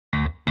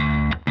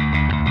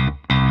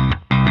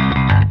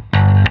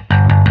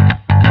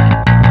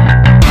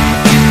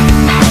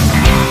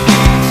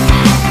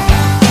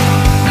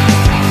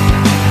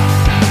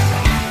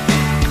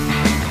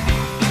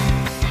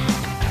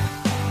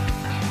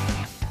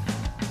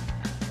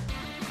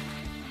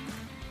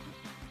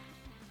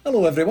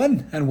Hello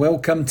everyone and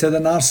welcome to the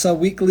NARSA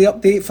weekly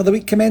update for the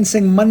week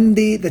commencing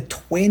Monday the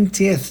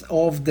 20th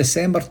of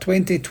December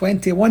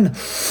 2021.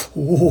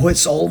 Oh,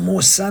 it's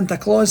almost Santa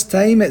Claus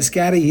time. It's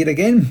Gary here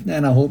again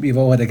and I hope you've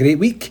all had a great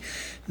week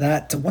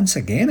that once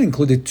again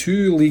included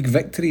 2 league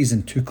victories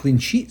and 2 clean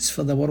sheets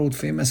for the world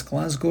famous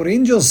Glasgow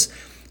Rangers.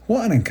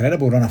 What an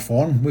incredible run of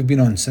form we've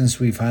been on since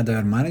we've had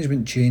our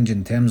management change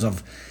in terms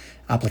of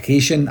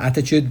application,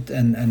 attitude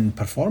and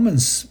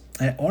performance.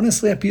 It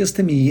honestly appears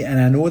to me, and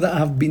I know that I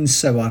have been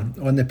sour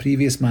on the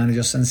previous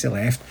manager since he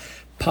left,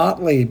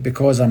 partly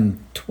because I'm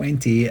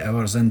 28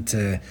 hours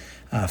into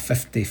a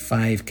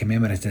 55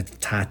 commemorative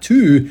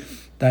tattoo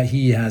that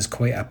he has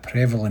quite a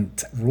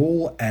prevalent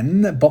role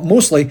in, but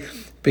mostly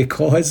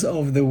because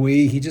of the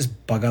way he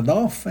just buggered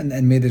off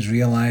and made us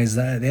realise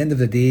that at the end of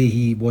the day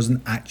he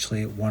wasn't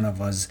actually one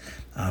of us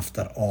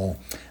after all.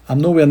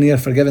 I'm nowhere near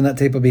forgiving that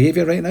type of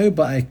behaviour right now,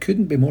 but I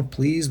couldn't be more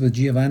pleased with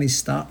Giovanni's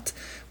start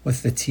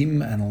with the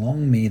team, and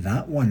long may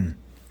that one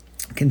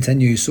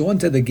continue. So on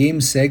to the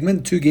games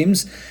segment. 2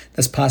 games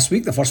this past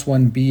week. The first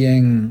one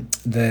being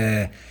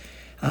the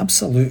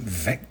absolute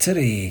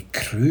victory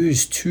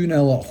cruise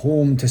 2-0 at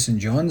home to St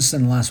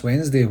Johnstone last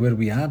Wednesday, where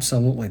we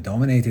absolutely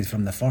dominated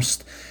from the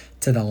first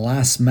to the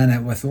last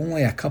minute with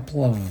only a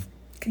couple of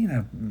kind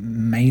of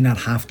minor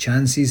half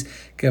chances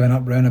given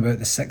up round about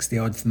the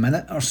 60-odd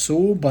minute or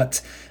so,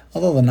 but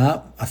other than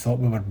that, I thought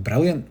we were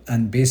brilliant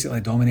and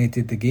basically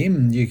dominated the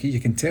game. You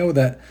can tell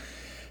that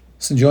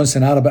St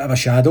Johnstone are a bit of a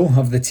shadow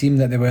of the team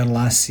that they were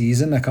last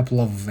season. A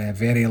couple of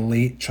very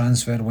late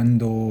transfer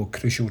window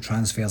crucial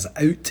transfers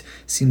out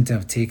seem to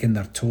have taken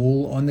their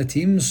toll on the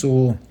team.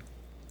 So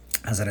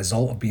as a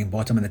result of being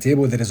bottom of the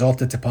table, they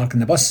resorted to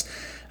parking the bus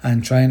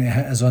and trying to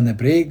hit us on the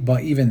break.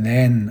 But even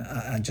then,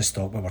 I just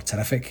thought we were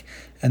terrific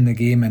in the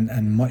game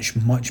and much,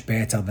 much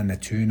better than the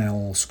 2-0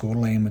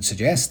 scoreline would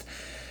suggest.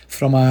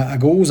 From a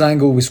goals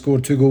angle, we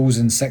scored 2 goals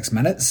in 6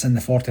 minutes in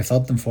the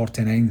 43rd and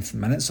 49th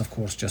minutes, of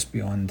course, just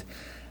beyond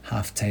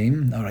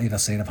half-time, or either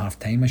side of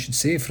half-time, I should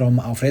say,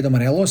 from Alfredo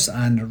Morelos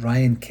and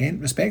Ryan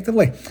Kent,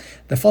 respectively.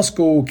 The first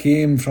goal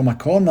came from a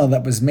corner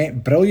that was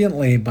met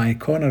brilliantly by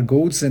Connor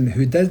Goldson,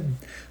 who did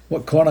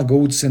what Connor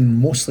Goldson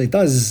mostly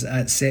does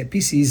at set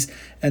pieces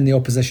in the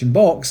opposition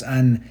box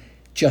and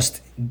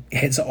just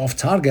hits it off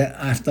target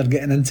after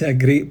getting into a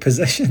great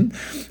position.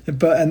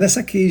 But on this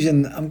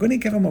occasion, I'm going to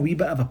give him a wee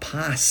bit of a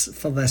pass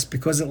for this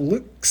because it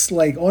looks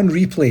like, on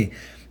replay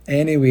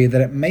anyway, that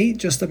it might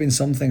just have been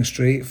something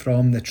straight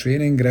from the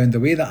training ground.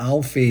 The way that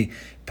Alfie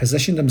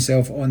positioned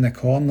himself on the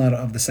corner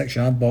of the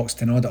 6-yard box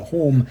to nod at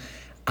home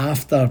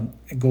after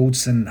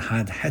Goldson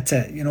had hit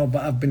it,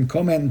 but I've been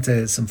commenting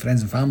to some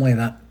friends and family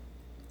that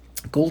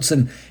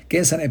Goldson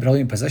gets into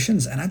brilliant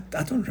positions and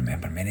I don't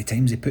remember many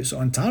times he puts it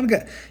on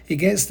target. He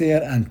gets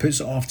there and puts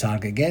it off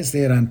target, gets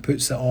there and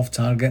puts it off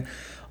target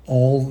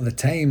all the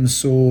time.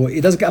 So he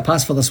does get a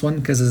pass for this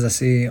one because, as I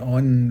say,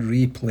 on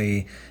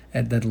replay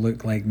it did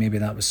look like maybe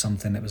that was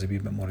something that was a wee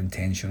bit more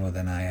intentional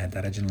than I had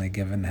originally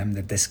given him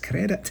the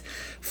discredit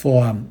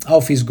for.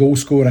 Alfie's goal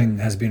scoring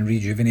has been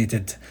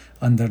rejuvenated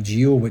under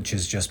Gio, which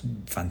is just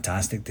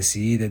fantastic to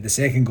see. The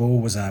second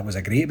goal was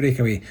a great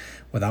breakaway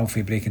with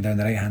Alfie breaking down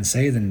the right hand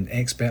side and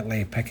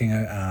expertly picking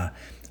out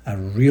a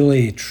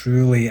really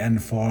truly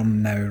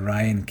informed now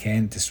Ryan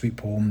Kent to sweep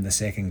home the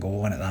second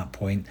goal, and at that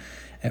point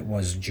it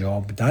was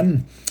job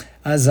done.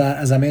 As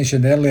I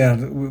mentioned earlier,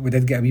 we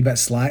did get a wee bit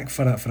slack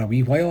for a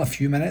wee while, a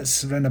few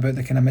minutes, around about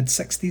the kind of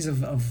mid-60s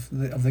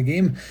of the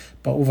game,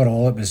 but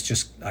overall it was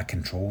just a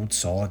controlled,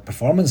 solid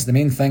performance. The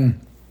main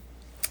thing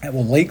it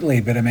will likely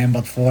be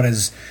remembered for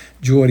is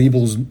Joe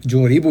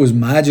Aribo's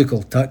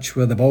magical touch,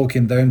 where the ball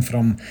came down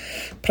from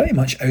pretty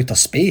much outer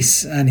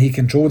space and he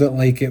controlled it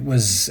like it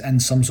was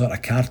in some sort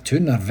of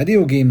cartoon or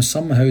video game,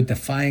 somehow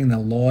defying the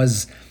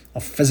laws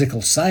of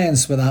physical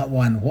science with that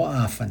one. What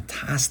a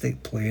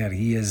fantastic player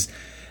he is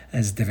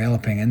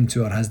developing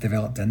into, or has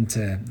developed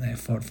into,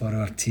 for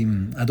our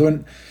team. I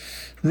don't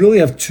really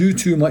have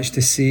too much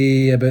to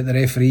say about the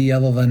referee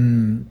other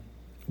than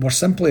we're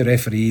simply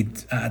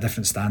refereed at a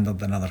different standard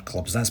than other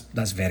clubs.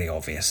 That's very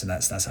obvious, and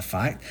that's a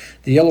fact.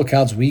 The yellow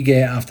cards we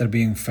get after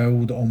being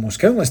fouled almost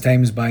countless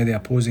times by the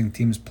opposing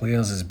team's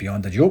players is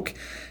beyond a joke,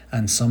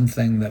 and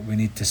something that we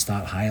need to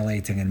start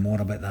highlighting, and more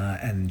about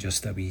that in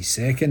just a wee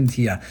second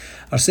here.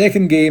 Our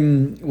second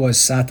game was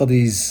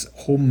Saturday's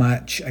home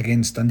match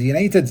against Dundee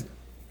United.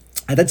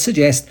 I did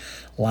suggest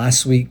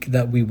last week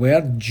that we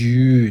were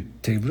due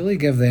to really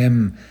give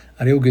them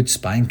a real good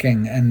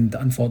spanking, and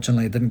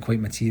unfortunately it didn't quite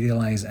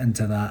materialise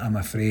into that, I'm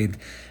afraid.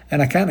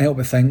 And I can't help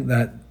but think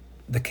that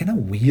the kind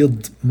of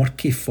weird,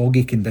 murky,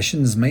 foggy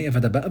conditions might have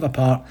had a bit of a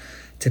part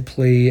to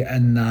play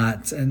in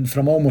that. And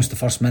from almost the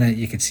first minute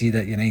you could see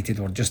that United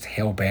were just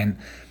hell-bent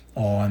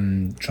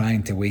on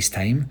trying to waste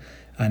time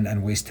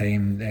and waste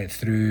time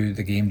through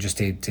the game just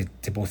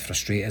to both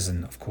frustrate us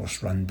and of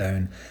course run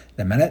down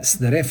the minutes.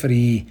 The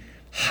referee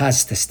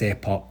has to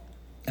step up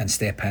and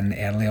step in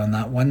early on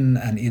that one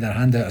and either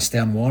hand out a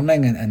stern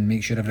warning and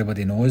make sure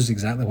everybody knows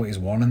exactly what he's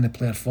warning the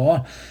player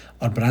for,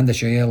 or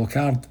brandish a yellow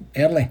card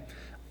early,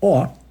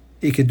 or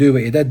he could do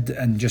what he did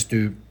and just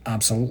do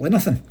absolutely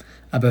nothing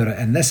about it.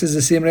 And this is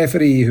the same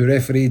referee who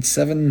refereed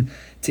 7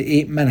 to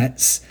 8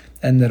 minutes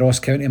in the Ross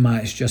County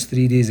match just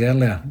 3 days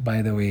earlier,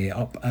 by the way,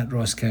 up at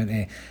Ross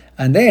County.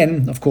 And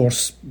then, of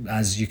course,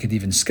 as you could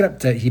even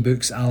script it, he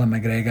books Alan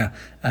McGregor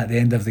at the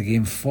end of the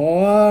game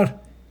for,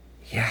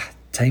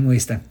 time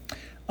wasting.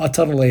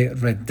 Utterly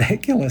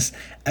ridiculous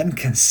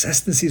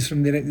inconsistencies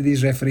from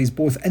these referees,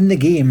 both in the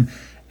game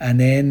and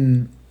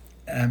then,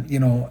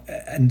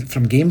 and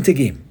from game to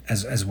game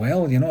as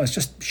well. It's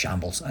just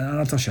shambles, an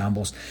utter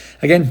shambles.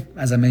 Again,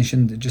 as I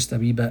mentioned just a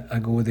wee bit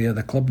ago there,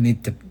 the club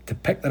need to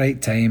pick the right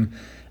time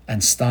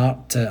and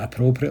start to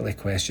appropriately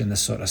question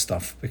this sort of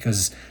stuff,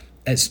 because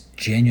it's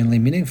genuinely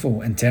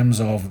meaningful in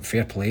terms of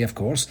fair play, of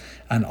course,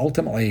 and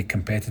ultimately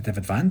competitive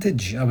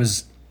advantage. I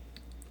was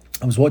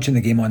watching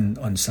the game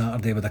on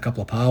Saturday with a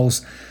couple of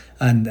pals,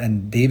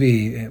 and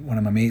Davey, one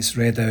of my mates,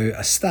 read out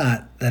a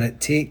stat that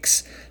it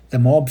takes the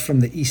mob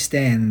from the East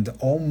End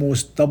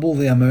almost double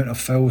the amount of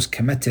fouls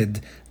committed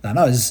than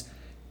us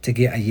to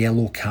get a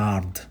yellow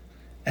card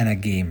in a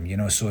game.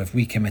 So if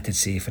we committed,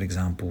 say, for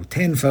example,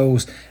 10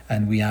 fouls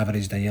and we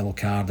averaged a yellow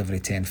card every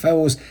 10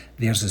 fouls,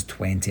 theirs is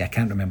 20. I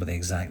can't remember the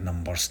exact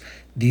numbers.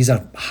 These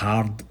are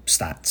hard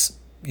stats.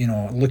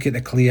 Look at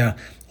the clear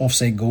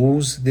offside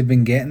goals they've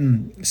been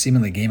getting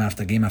seemingly game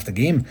after game after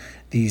game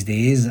these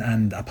days,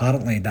 and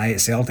apparently Diet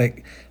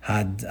Celtic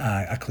had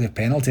a clear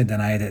penalty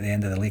denied at the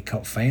end of the League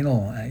Cup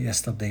final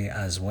yesterday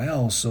as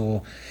well.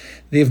 So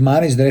they've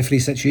managed the referee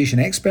situation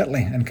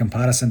expertly in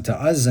comparison to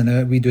us,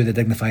 and we do the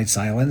dignified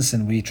silence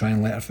and we try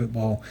and let our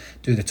football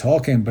do the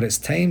talking. But it's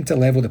time to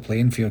level the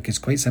playing field, because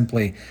quite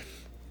simply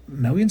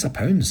millions of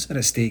pounds are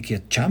at stake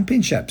here.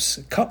 Championships,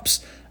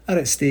 cups are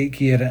at stake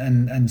here,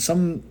 and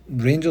some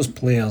Rangers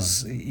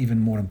players, even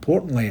more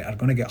importantly, are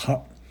going to get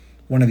hurt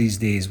one of these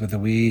days with the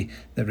way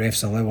that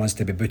refs allow us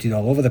to be booted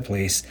all over the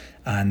place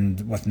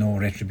and with no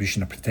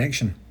retribution or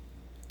protection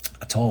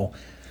at all.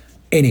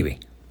 Anyway,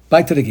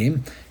 back to the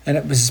game, and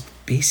it was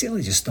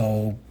basically just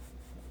all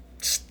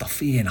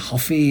stuffy and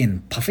huffy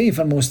and puffy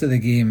for most of the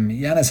game.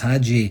 Yanis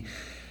Hadji,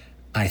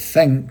 I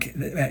think,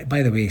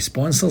 by the way,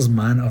 sponsors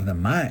man of the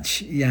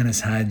match,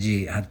 Yanis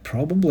Hadji, had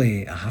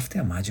probably, I have to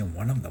imagine,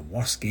 one of the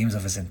worst games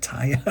of his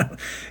entire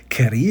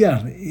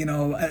career,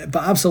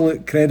 but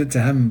absolute credit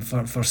to him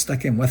for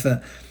sticking with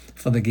it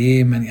for the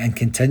game and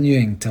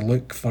continuing to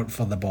look for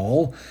the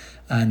ball.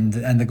 And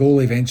the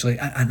goal eventually,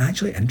 and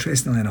actually,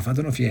 interestingly enough, I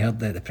don't know if you heard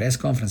the press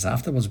conference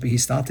afterwards, but he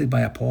started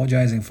by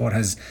apologising for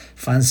his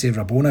fancy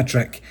Rabona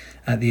trick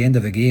at the end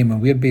of the game,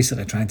 and we're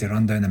basically trying to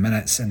run down the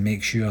minutes and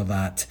make sure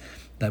that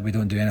we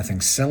don't do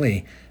anything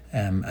silly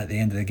at the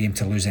end of the game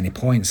to lose any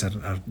points or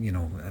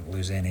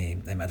lose any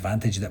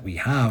advantage that we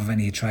have.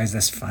 And he tries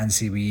this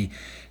fancy wee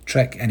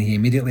trick and he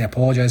immediately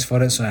apologised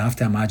for it, so I have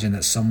to imagine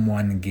that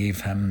someone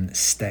gave him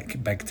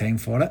stick big time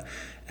for it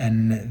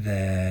in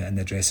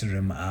the dressing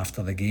room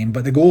after the game.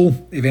 But the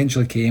goal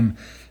eventually came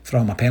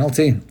from a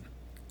penalty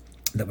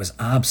that was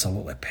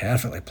absolutely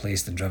perfectly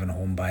placed and driven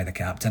home by the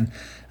captain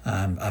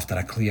after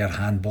a clear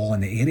handball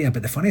in the area.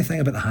 But the funny thing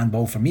about the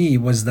handball for me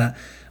was that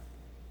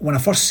when I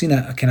first seen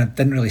it, I kind of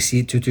didn't really see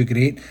it too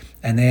great,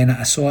 and then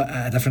I saw it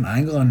at a different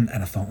angle, and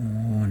I thought,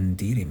 oh,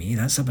 dearie me,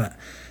 that's a bit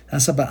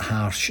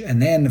harsh. And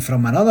then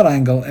from another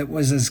angle,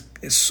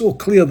 it's so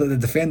clear that the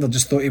defender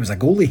just thought he was a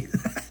goalie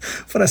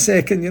for a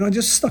second.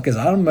 Just stuck his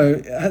arm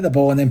out, hit the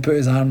ball, and then put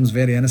his arms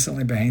very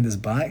innocently behind his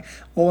back,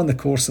 all in the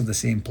course of the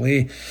same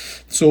play.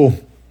 So,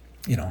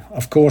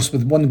 of course,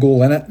 with one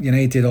goal in it,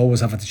 United always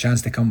have a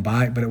chance to come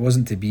back, but it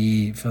wasn't to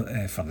be for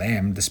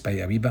them, despite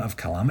a wee bit of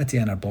calamity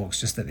in our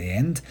box just at the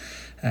end,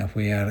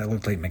 where it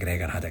looked like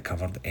McGregor had it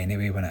covered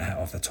anyway when it hit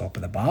off the top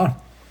of the bar.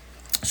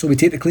 So we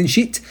take the clean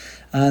sheet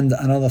and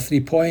another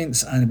 3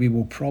 points, and we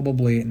will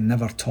probably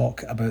never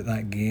talk about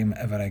that game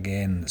ever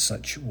again.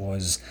 Such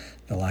was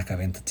the lack of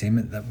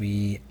entertainment that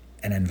we,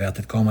 in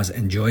inverted commas,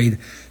 enjoyed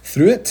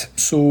through it.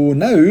 So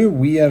now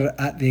we are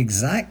at the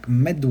exact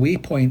midway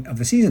point of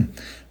the season.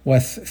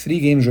 With 3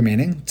 games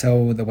remaining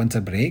till the winter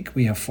break,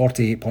 we have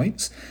 48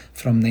 points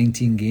from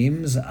 19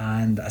 games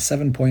and a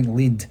 7-point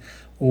lead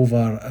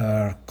over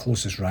our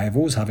closest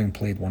rivals, having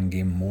played 1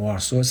 game more.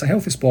 So it's a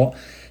healthy spot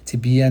to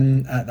be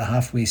in at the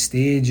halfway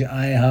stage.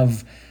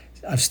 I've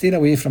stayed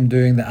away from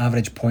doing the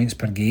average points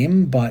per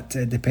game, but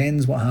it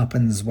depends what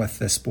happens with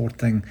the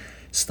Sporting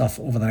stuff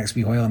over the next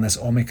wee while, and this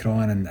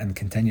Omicron and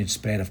continued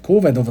spread of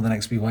COVID over the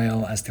next wee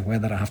while, as to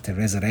whether I have to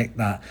resurrect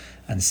that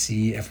and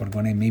see if we're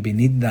going to maybe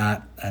need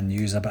that and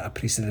use a bit of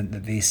precedent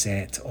that they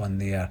set on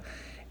their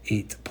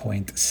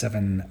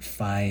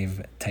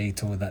 8.75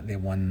 title that they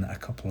won a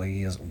couple of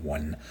years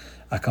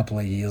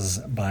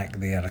back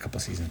there, a couple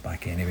of seasons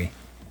back anyway.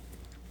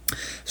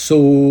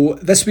 So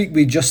this week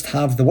we just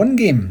have the 1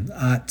 game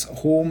at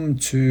home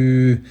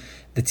to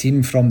the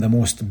team from the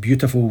most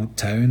beautiful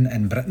town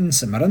in Britain,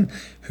 St Mirren,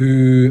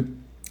 who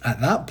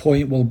at that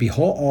point will be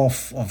hot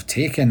off of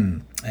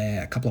taking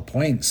a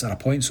point,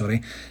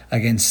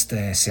 against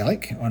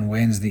Celtic on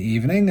Wednesday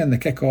evening, and the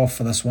kick-off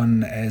for this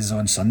one is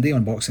on Sunday,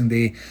 on Boxing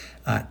Day,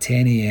 at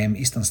 10 a.m.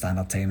 Eastern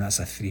Standard Time. That's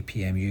a 3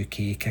 p.m.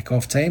 UK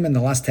kick-off time, and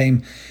the last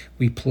time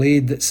we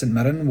played St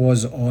Mirren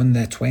was on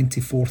the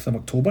 24th of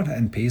October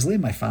in Paisley.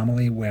 My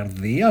family were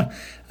there,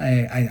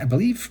 I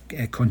believe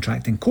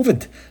contracting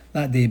COVID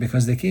that day,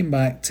 because they came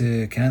back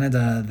to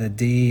Canada the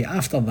day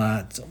after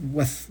that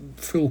with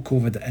full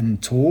COVID in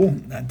tow,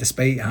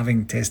 despite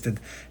having tested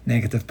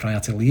negative prior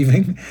to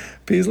leaving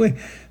Paisley.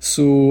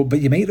 So, but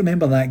you might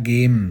remember that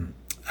game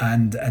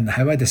and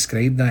how I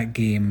described that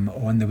game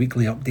on the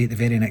weekly update the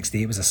very next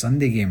day. It was a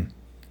Sunday game,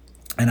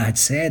 and I had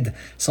said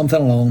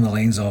something along the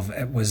lines of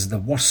it was the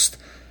worst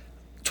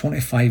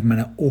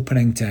 25-minute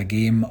opening to a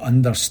game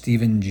under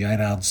Steven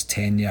Gerrard's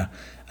tenure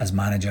as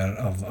manager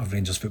of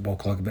Rangers Football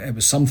Club. But it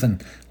was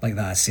something like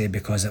that I said,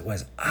 because it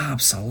was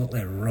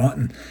absolutely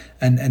rotten.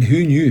 And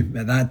who knew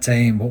at that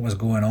time what was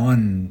going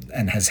on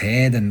in his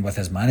head and with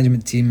his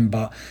management team.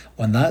 But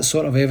on that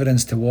sort of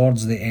evidence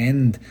towards the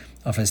end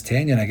of his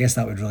tenure, I guess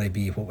that would really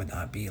be, what would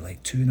that be,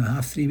 like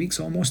 2.5, 3 weeks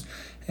almost,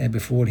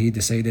 before he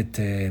decided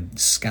to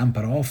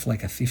scamper off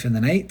like a thief in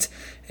the night.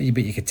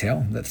 But you could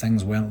tell that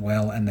things weren't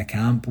well in the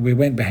camp. We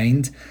went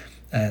behind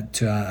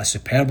to a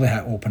superbly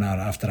hit opener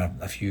after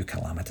a few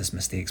calamitous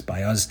mistakes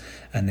by us,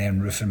 and then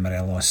Rufin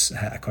Morelos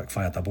hit a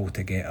quick-fire double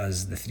to get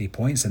us the 3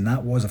 points, and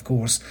that was, of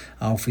course,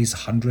 Alfie's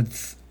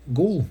 100th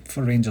goal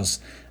for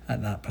Rangers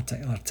at that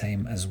particular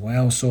time as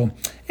well. So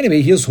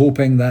anyway, here's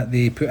hoping that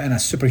they put in a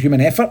superhuman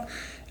effort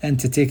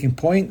into taking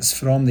points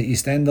from the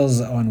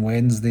EastEnders on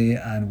Wednesday,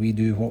 and we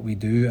do what we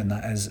do, and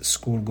that is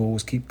score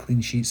goals, keep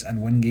clean sheets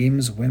and win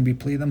games when we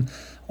play them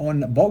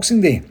on Boxing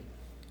Day.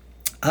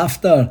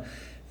 After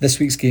this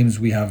week's games,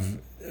 we have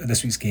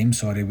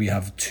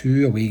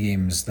two away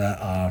games that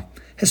are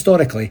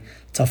historically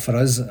tough for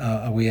us,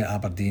 away at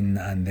Aberdeen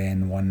and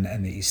then one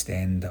in the East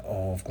End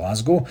of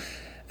Glasgow.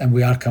 And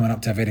we are coming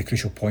up to a very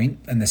crucial point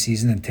in the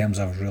season in terms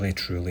of really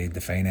truly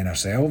defining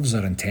ourselves,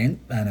 our intent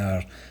and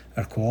our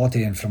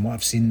quality. And from what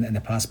I've seen in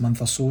the past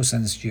month or so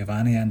since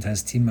Giovanni and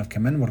his team have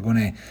come in, we're going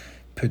to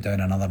put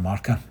down another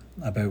marker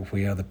about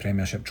where the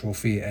Premiership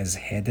trophy is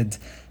headed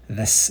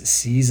this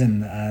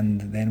season,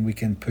 and then we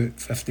can put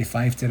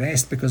 55 to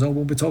rest, because all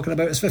we'll be talking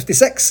about is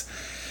 56.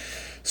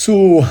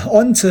 So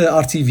on to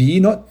RTV.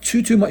 Not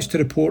too much to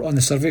report on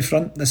the survey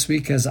front this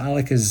week, as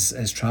Alec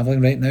is travelling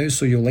right now,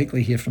 so you'll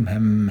likely hear from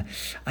him,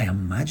 I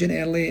imagine,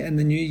 early in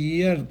the new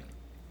year.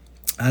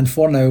 And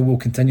for now, we'll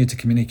continue to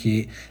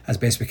communicate as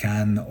best we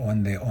can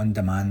on the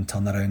on-demand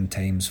turnaround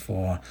times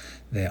for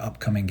the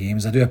upcoming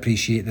games. I do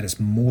appreciate that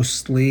it's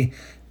mostly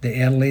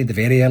the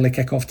very early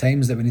kick-off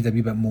times that we need a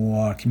wee bit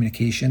more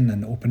communication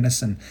and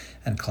openness and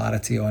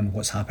clarity on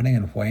what's happening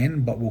and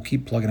when, but we'll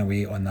keep plugging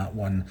away on that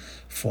one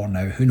for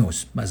now. Who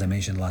knows? As I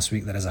mentioned last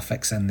week, there is a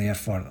fix in there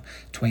for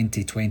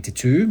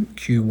 2022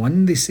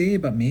 Q1, they say,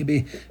 but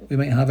maybe we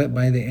might have it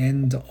by the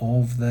end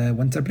of the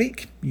winter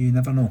break. You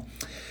never know.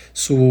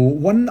 So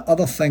one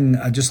other thing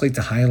I'd just like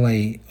to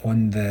highlight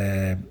on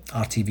the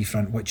RTV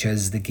front, which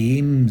is the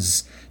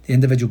games, the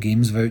individual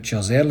games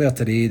vouchers. Earlier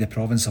today, the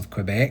province of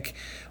Quebec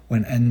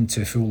went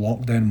into full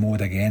lockdown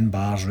mode again.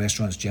 Bars,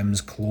 restaurants,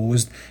 gyms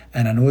closed,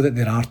 and I know that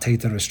there are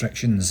tighter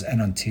restrictions in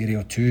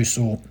Ontario too.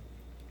 So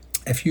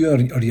if you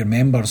or your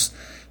members,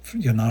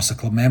 your NARSA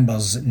club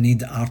members, need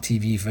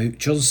RTV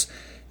vouchers,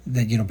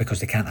 that, you know, because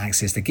they can't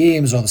access the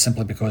games, or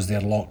simply because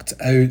they're locked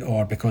out,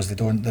 or because they're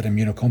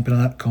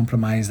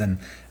immunocompromised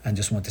and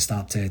just want to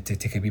start to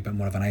take a wee bit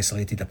more of an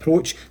isolated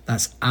approach,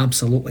 that's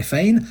absolutely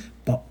fine.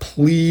 But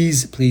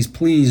please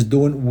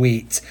don't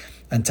wait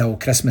until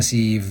Christmas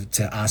Eve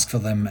to ask for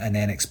them and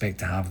then expect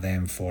to have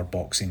them for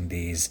Boxing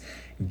Day's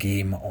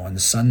game on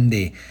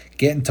Sunday.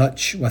 Get in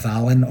touch with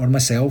Alan or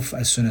myself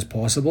as soon as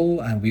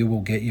possible, and we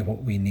will get you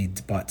what we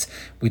need. But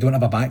we don't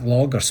have a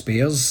backlog or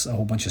spares, a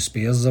whole bunch of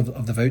spares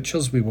of the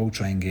vouchers. We will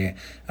try and get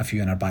a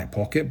few in our back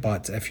pocket,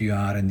 but if you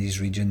are in these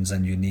regions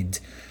and you need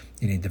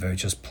the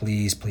vouchers,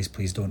 please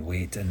don't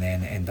wait and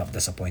then end up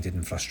disappointed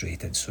and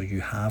frustrated. So you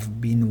have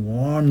been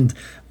warned,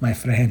 my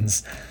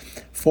friends.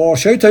 For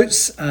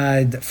shout-outs,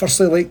 I'd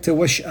firstly like to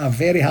wish a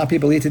very happy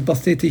belated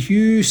birthday to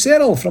Hugh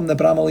Serrell from the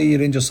Bramalea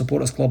Rangers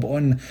Supporters Club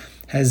on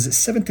his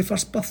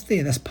 71st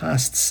birthday this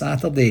past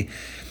Saturday.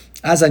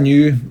 As I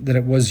knew that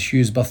it was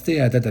Hugh's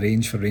birthday, I did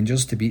arrange for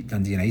Rangers to beat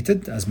Dundee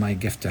United as my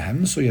gift to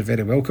him. So you're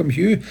very welcome,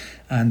 Hugh,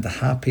 and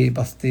happy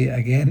birthday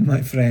again,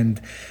 my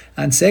friend.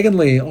 And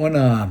secondly,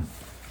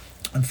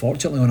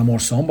 unfortunately, on a more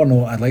sombre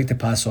note, I'd like to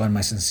pass on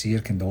my sincere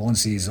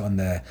condolences on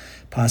the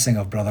passing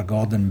of brother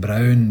Gordon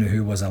Brown,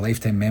 who was a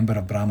lifetime member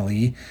of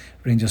Bramalea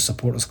Rangers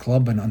Supporters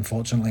Club, and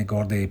unfortunately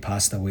Gordy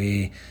passed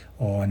away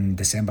on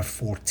December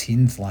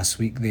 14th last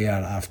week there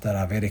after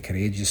a very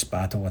courageous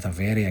battle with a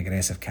very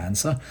aggressive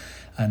cancer.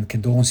 And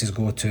condolences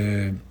go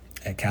to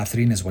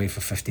Catherine, his wife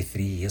of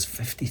 53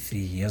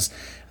 years,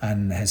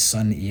 and his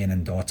son Ian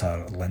and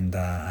daughter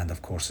Linda, and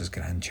of course his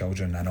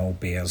grandchildren, and all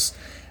bears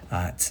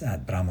at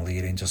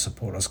Bramalea Rangers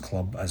Supporters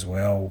Club as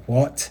well.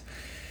 What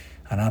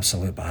an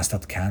absolute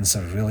bastard.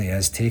 Cancer really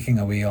is taking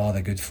away all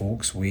the good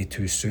folks way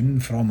too soon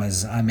from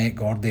us. I met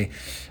Gordy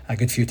a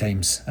good few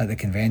times at the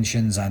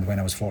conventions, and when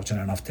I was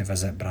fortunate enough to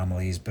visit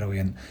Bramley's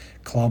brilliant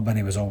club, and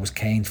he was always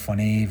kind,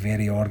 funny,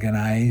 very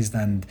organised,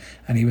 and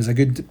he was a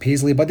good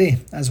Paisley buddy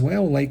as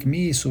well, like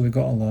me, so we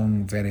got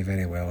along very,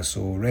 very well.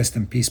 So rest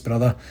in peace,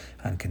 brother,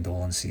 and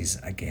condolences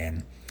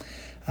again.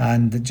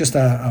 And just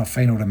a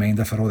final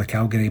reminder for all the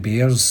Calgary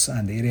Bears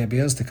and area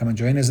Bears to come and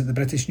join us at the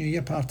British New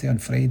Year party on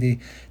Friday,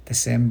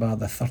 December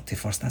the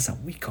 31st. That's a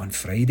week on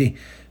Friday.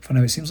 For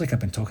now, it seems like I've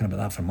been talking about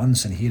that for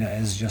months, and here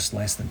it is, just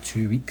less than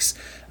 2 weeks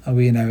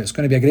away now. It's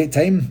going to be a great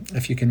time.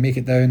 If you can make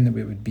it down, it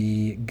would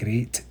be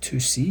great to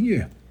see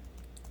you.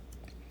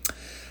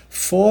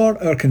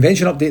 For our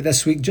convention update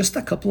this week, just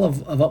a couple of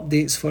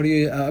updates for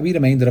you. A wee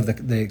reminder of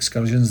the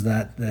excursions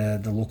that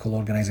the local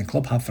organising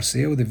club have for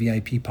sale. The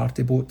VIP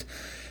Party Boat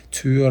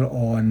tour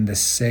on the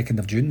 2nd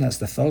of June, that's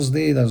the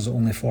Thursday. There's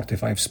only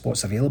 45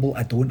 spots available.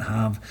 I don't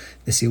have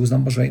the sales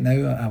numbers right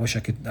now. I wish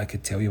I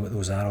could tell you what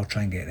those are. I'll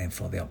try and get them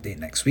for the update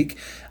next week.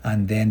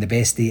 And then the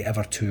Best Day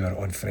Ever tour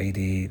on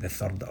Friday the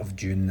 3rd of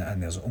June,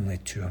 and there's only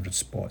 200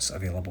 spots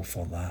available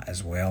for that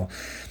as well.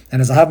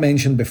 And as I have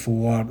mentioned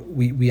before,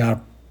 we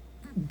are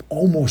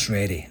almost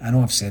ready. I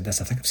know I've said this,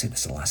 I think I've said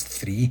this the last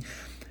three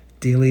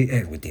weekly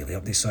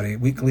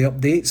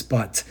updates,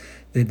 but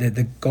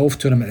the golf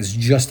tournament is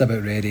just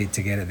about ready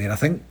to get it there. I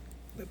think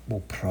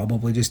we'll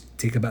probably just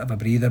take a bit of a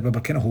breather, but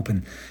we're kind of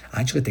hoping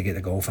actually to get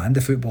the golf and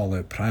the football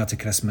out prior to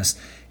Christmas.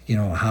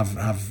 Have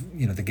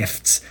the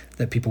gifts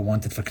that people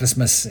wanted for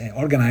Christmas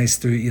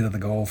organised through either the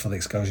golf or the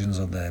excursions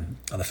or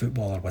the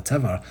football or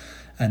whatever,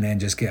 and then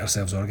just get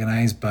ourselves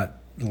organised. But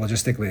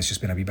logistically, it's just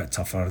been a wee bit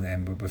tougher,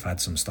 and we've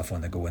had some stuff on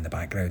the go in the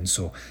background,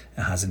 so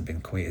it hasn't been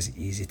quite as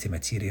easy to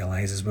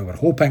materialise as we were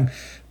hoping.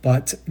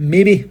 But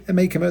maybe it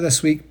might come out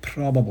this week,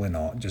 probably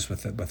not, just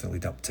with the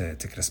lead up to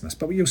Christmas.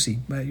 But you'll see,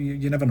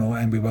 you never know,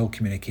 and we will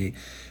communicate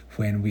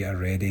when we are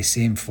ready.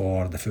 Same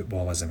for the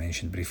football, as I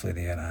mentioned briefly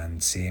there,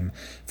 and same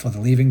for the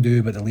Leaving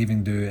Do. But the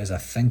Leaving Do, as I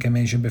think I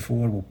mentioned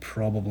before, will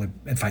probably,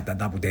 in fact, that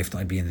will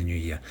definitely be in the new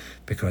year,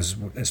 because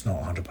it's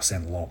not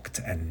 100% locked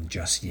in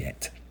just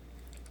yet.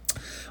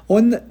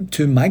 On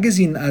to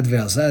magazine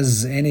adverts.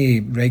 As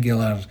any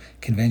regular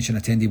convention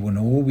attendee will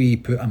know, we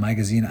put a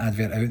magazine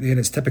advert out there.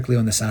 It's typically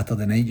on the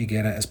Saturday night. You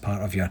get it as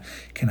part of your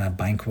kind of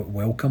banquet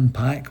welcome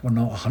pack. We're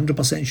not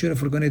 100% sure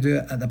if we're going to do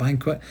it at the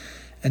banquet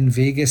in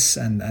Vegas,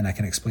 and I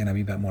can explain a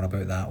wee bit more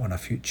about that on a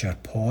future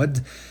pod.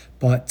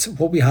 But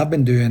what we have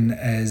been doing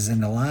is,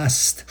 in the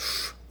last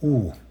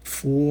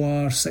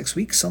 4-6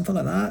 weeks, something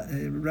like that,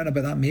 around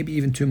about that, maybe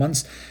even 2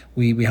 months,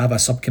 we have a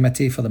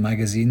subcommittee for the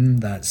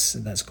magazine that's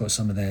got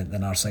some of the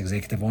NARSA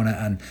executive on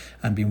it,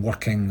 and been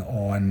working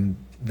on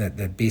the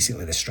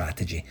basically the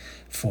strategy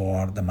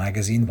for the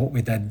magazine. What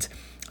we did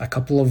a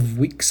couple of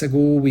weeks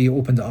ago, we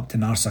opened it up to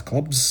NARSA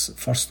clubs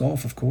first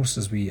off, of course,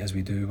 as we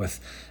do with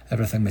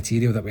everything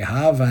material that we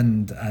have,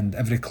 and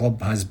every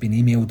club has been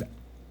emailed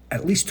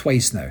at least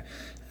twice now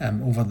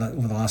over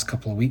the last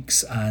couple of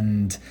weeks,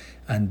 and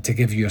to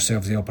give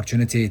yourselves the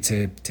opportunity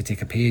to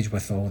take a page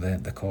with all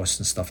the costs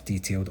and stuff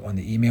detailed on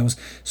the emails.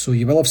 So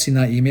you will have seen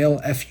that email.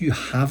 If you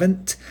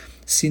haven't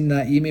seen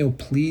that email,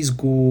 please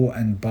go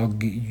and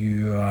bug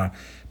your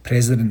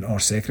president or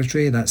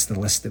secretary. That's the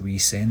list that we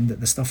send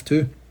the stuff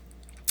to,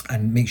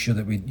 and make sure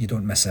that you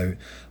don't miss out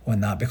on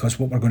that, because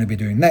what we're going to be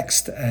doing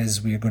next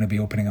is we're going to be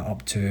opening it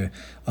up to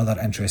other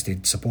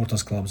interested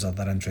supporters clubs,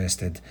 other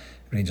interested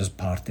Rangers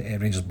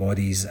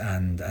bodies,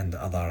 and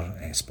other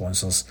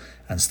sponsors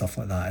and stuff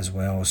like that as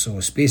well. So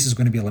space is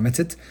going to be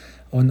limited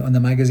on the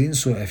magazine,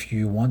 so if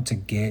you want to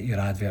get your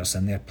adverts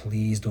in there,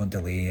 please don't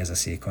delay. As I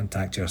say,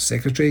 contact your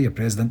secretary, your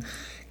president,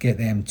 get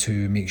them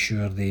to make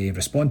sure they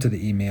respond to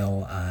the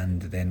email,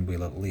 and then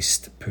we'll at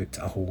least put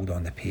a hold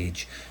on the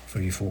page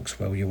for you folks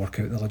while you work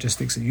out the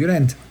logistics at your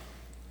end.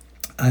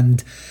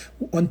 And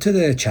onto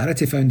the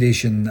Charity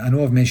Foundation. I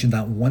know I've mentioned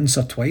that once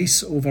or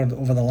twice over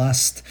the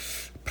last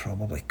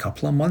probably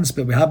couple of months,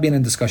 but we have been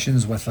in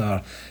discussions with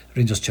our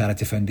Rangers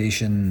Charity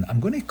Foundation. I'm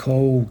going to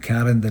call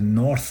Karen the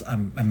North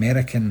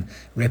American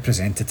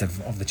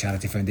representative of the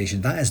Charity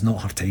Foundation. That is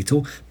not her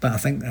title, but I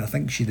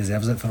think she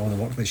deserves it for all the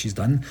work that she's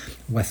done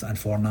with and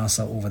for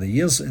NARSA over the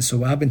years.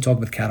 So I've been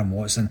talking with Karen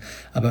Watson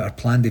about our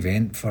planned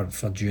event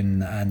for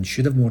June, and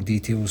should have more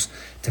details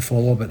to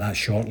follow about that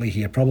shortly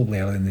here, probably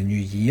early in the new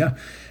year,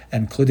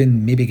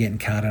 including maybe getting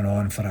Karen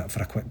on for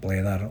a quick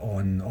blether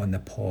on the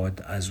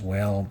pod as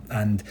well.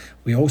 And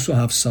we also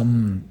have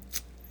some,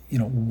 we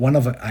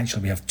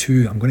have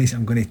two. I'm going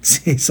to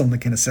say something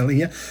kind of silly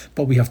here,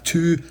 but we have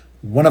two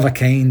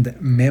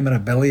one-of-a-kind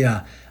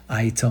memorabilia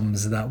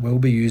items that will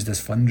be used as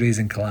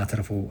fundraising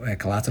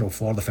collateral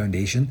for the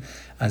foundation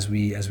as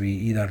we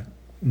either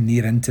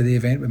near into the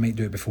event. We might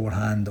do it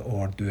beforehand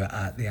or do it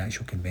at the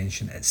actual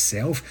convention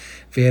itself.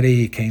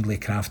 Very kindly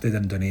crafted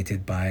and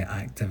donated by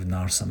active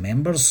NARSA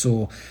members.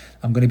 So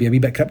I'm going to be a wee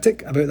bit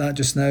cryptic about that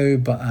just now,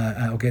 but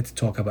I'll get to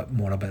talk a bit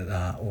more about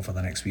that over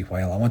the next wee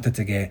while. I wanted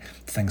to get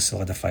things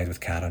solidified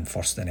with Karen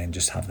first and then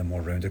just have the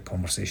more rounded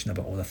conversation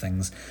about all the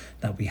things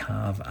that we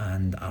have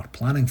and are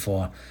planning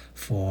for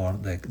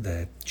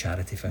the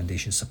charity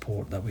foundation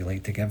support that we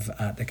like to give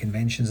at the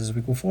conventions as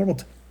we go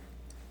forward.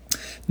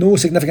 No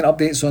significant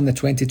updates on the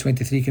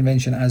 2023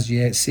 convention as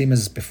yet, same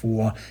as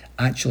before.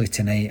 Actually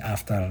tonight,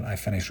 after I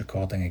finish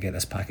recording and get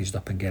this packaged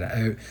up and get it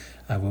out,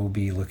 I will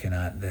be looking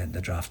at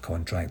the draft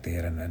contract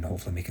there and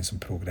hopefully making some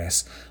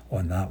progress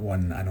on that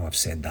one. I know I've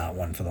said that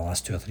one for the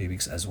last 2 or 3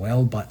 weeks as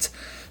well, but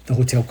the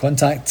hotel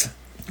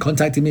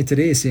contacted me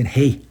today saying,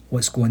 hey,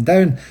 what's going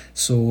down?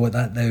 So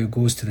that now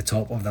goes to the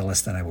top of the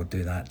list and I will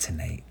do that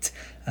tonight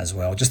as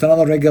well. Just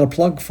another regular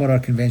plug for our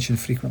convention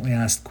frequently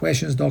asked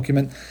questions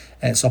document.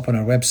 It's up on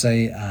our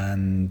website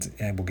and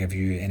it will give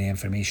you any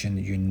information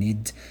you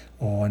need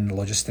on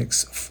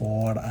logistics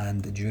for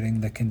and during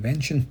the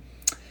convention.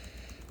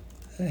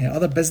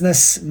 Other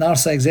business,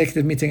 NARSA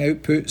executive meeting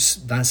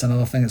outputs, that's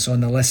another thing that's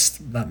on the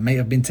list. That might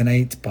have been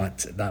tonight,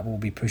 but that will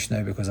be pushed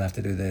now because I have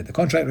to do the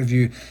contract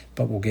review,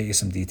 but we'll get you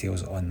some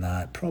details on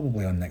that,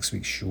 probably on next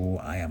week's show,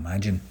 I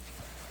imagine.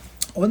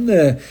 On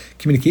the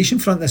communication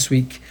front this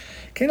week,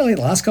 kind of like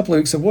the last couple of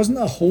weeks, there wasn't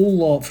a whole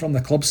lot from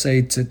the club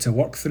side to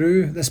work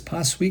through this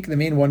past week. The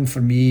main one for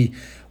me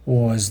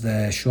was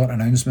the short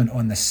announcement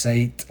on the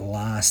site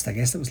last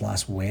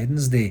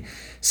Wednesday,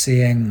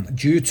 saying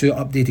due to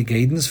updated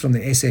guidance from the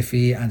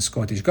SFA and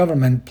Scottish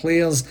Government,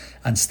 players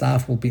and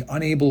staff will be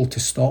unable to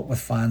stop with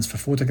fans for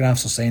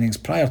photographs or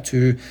signings prior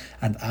to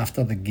and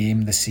after the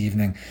game this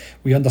evening.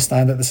 We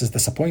understand that this is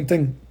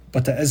disappointing,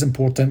 but it is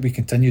important we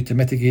continue to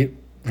mitigate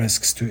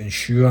risks to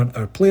ensure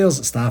our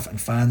players, staff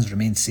and fans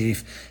remain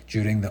safe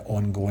during the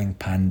ongoing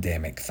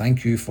pandemic.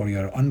 Thank you for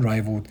your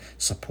unrivaled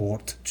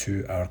support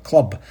to our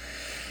club.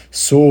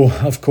 So,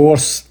 of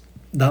course,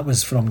 that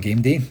was from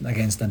game day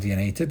against Dundee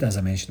United, as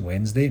I mentioned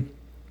Wednesday.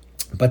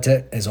 But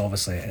it is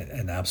obviously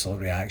an absolute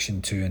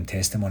reaction to and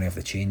testimony of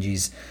the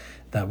changes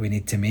that we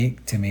need to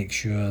make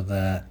sure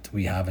that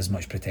we have as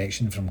much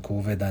protection from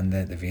COVID and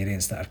the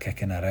variants that are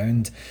kicking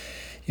around.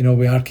 You know,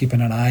 we are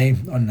keeping an eye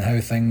on how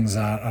things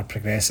are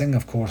progressing,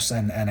 of course,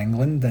 in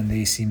England, and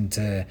they seem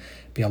to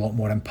be a lot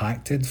more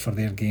impacted for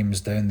their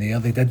games down there.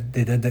 They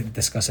did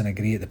discuss and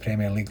agree at the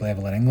Premier League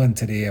level in England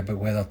today about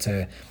whether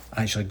to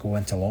actually go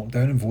into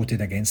lockdown and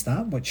voted against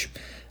that, which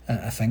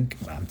I think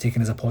I'm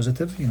taking as a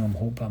positive. You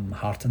know, I'm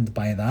heartened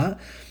by that,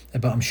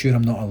 but I'm sure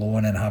I'm not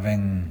alone in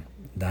having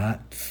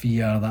that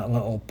fear, that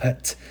little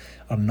pit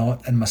or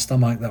knot in my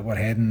stomach that we're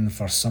heading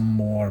for some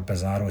more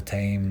bizarro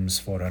times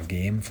for our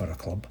game, for our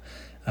club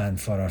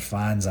and for our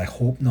fans. I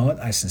hope not.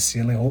 I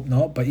sincerely hope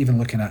not. But even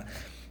looking at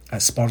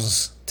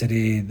Spurs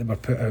today, they were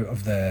put out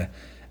of the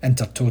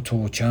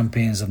Intertoto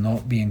champions of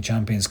not being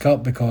Champions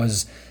Cup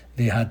because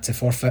they had to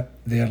forfeit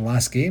their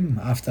last game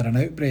after an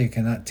outbreak,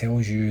 and that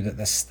tells you that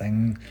this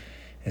thing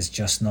is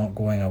just not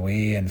going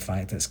away. In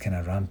fact, it's kind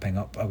of ramping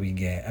up a wee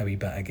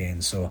bit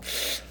again. So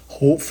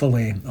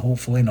hopefully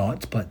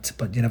not, but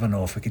you never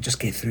know. If we could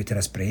just get through to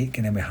this break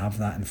and then we have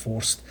that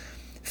enforced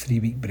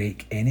 3-week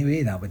break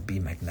anyway, that would be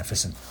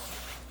magnificent.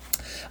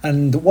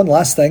 And one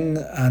last thing,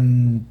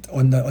 and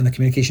on the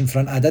communication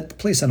front, I did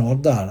place an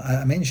order.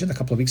 I mentioned a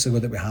couple of weeks ago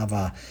that we have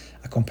a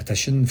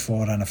competition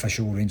for an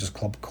official Rangers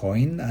Club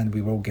coin, and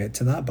we will get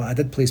to that, but I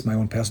did place my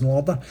own personal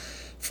order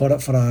for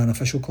an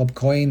official club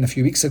coin a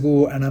few weeks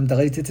ago, and I'm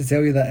delighted to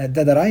tell you that it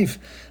did arrive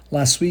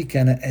last week,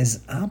 and it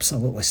is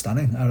absolutely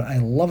stunning. I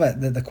love it.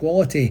 The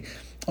quality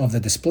of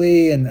the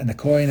display and the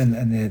coin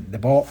and the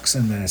box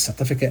and the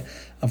certificate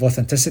of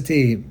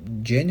authenticity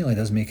genuinely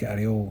does make it a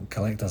real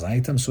collector's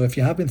item. So if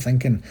you have been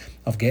thinking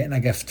of getting a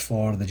gift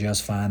for the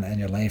Jazz fan in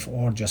your life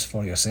or just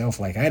for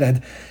yourself like I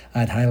did,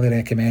 I'd highly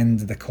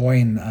recommend the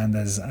coin. And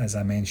as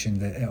I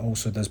mentioned, it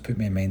also does put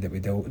me in mind that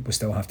we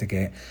still have to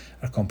get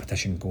our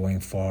competition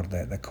going for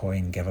the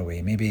coin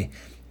giveaway. Maybe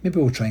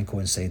we'll try and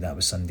coincide that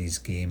with Sunday's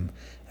game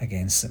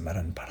against St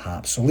Mirren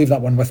perhaps. So leave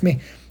that one with me,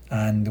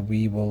 and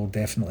we will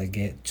definitely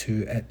get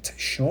to it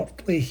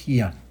shortly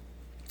here.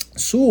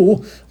 So,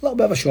 a little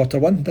bit of a shorter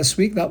one this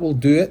week. That will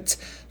do it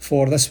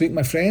for this week,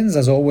 my friends.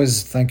 As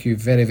always, thank you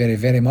very, very,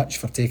 very much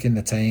for taking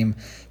the time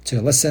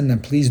to listen,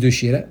 and please do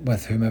share it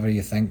with whomever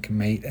you think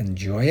might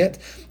enjoy it.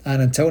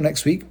 And until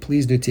next week,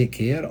 please do take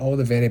care. All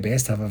the very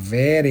best. Have a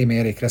very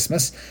Merry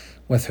Christmas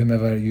with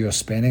whomever you're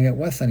spending it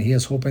with, and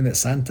here's hoping that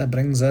Santa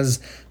brings us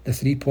the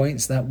 3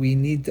 points that we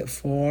need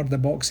for the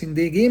Boxing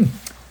Day game.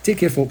 Take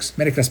care, folks.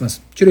 Merry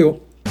Christmas. Cheerio.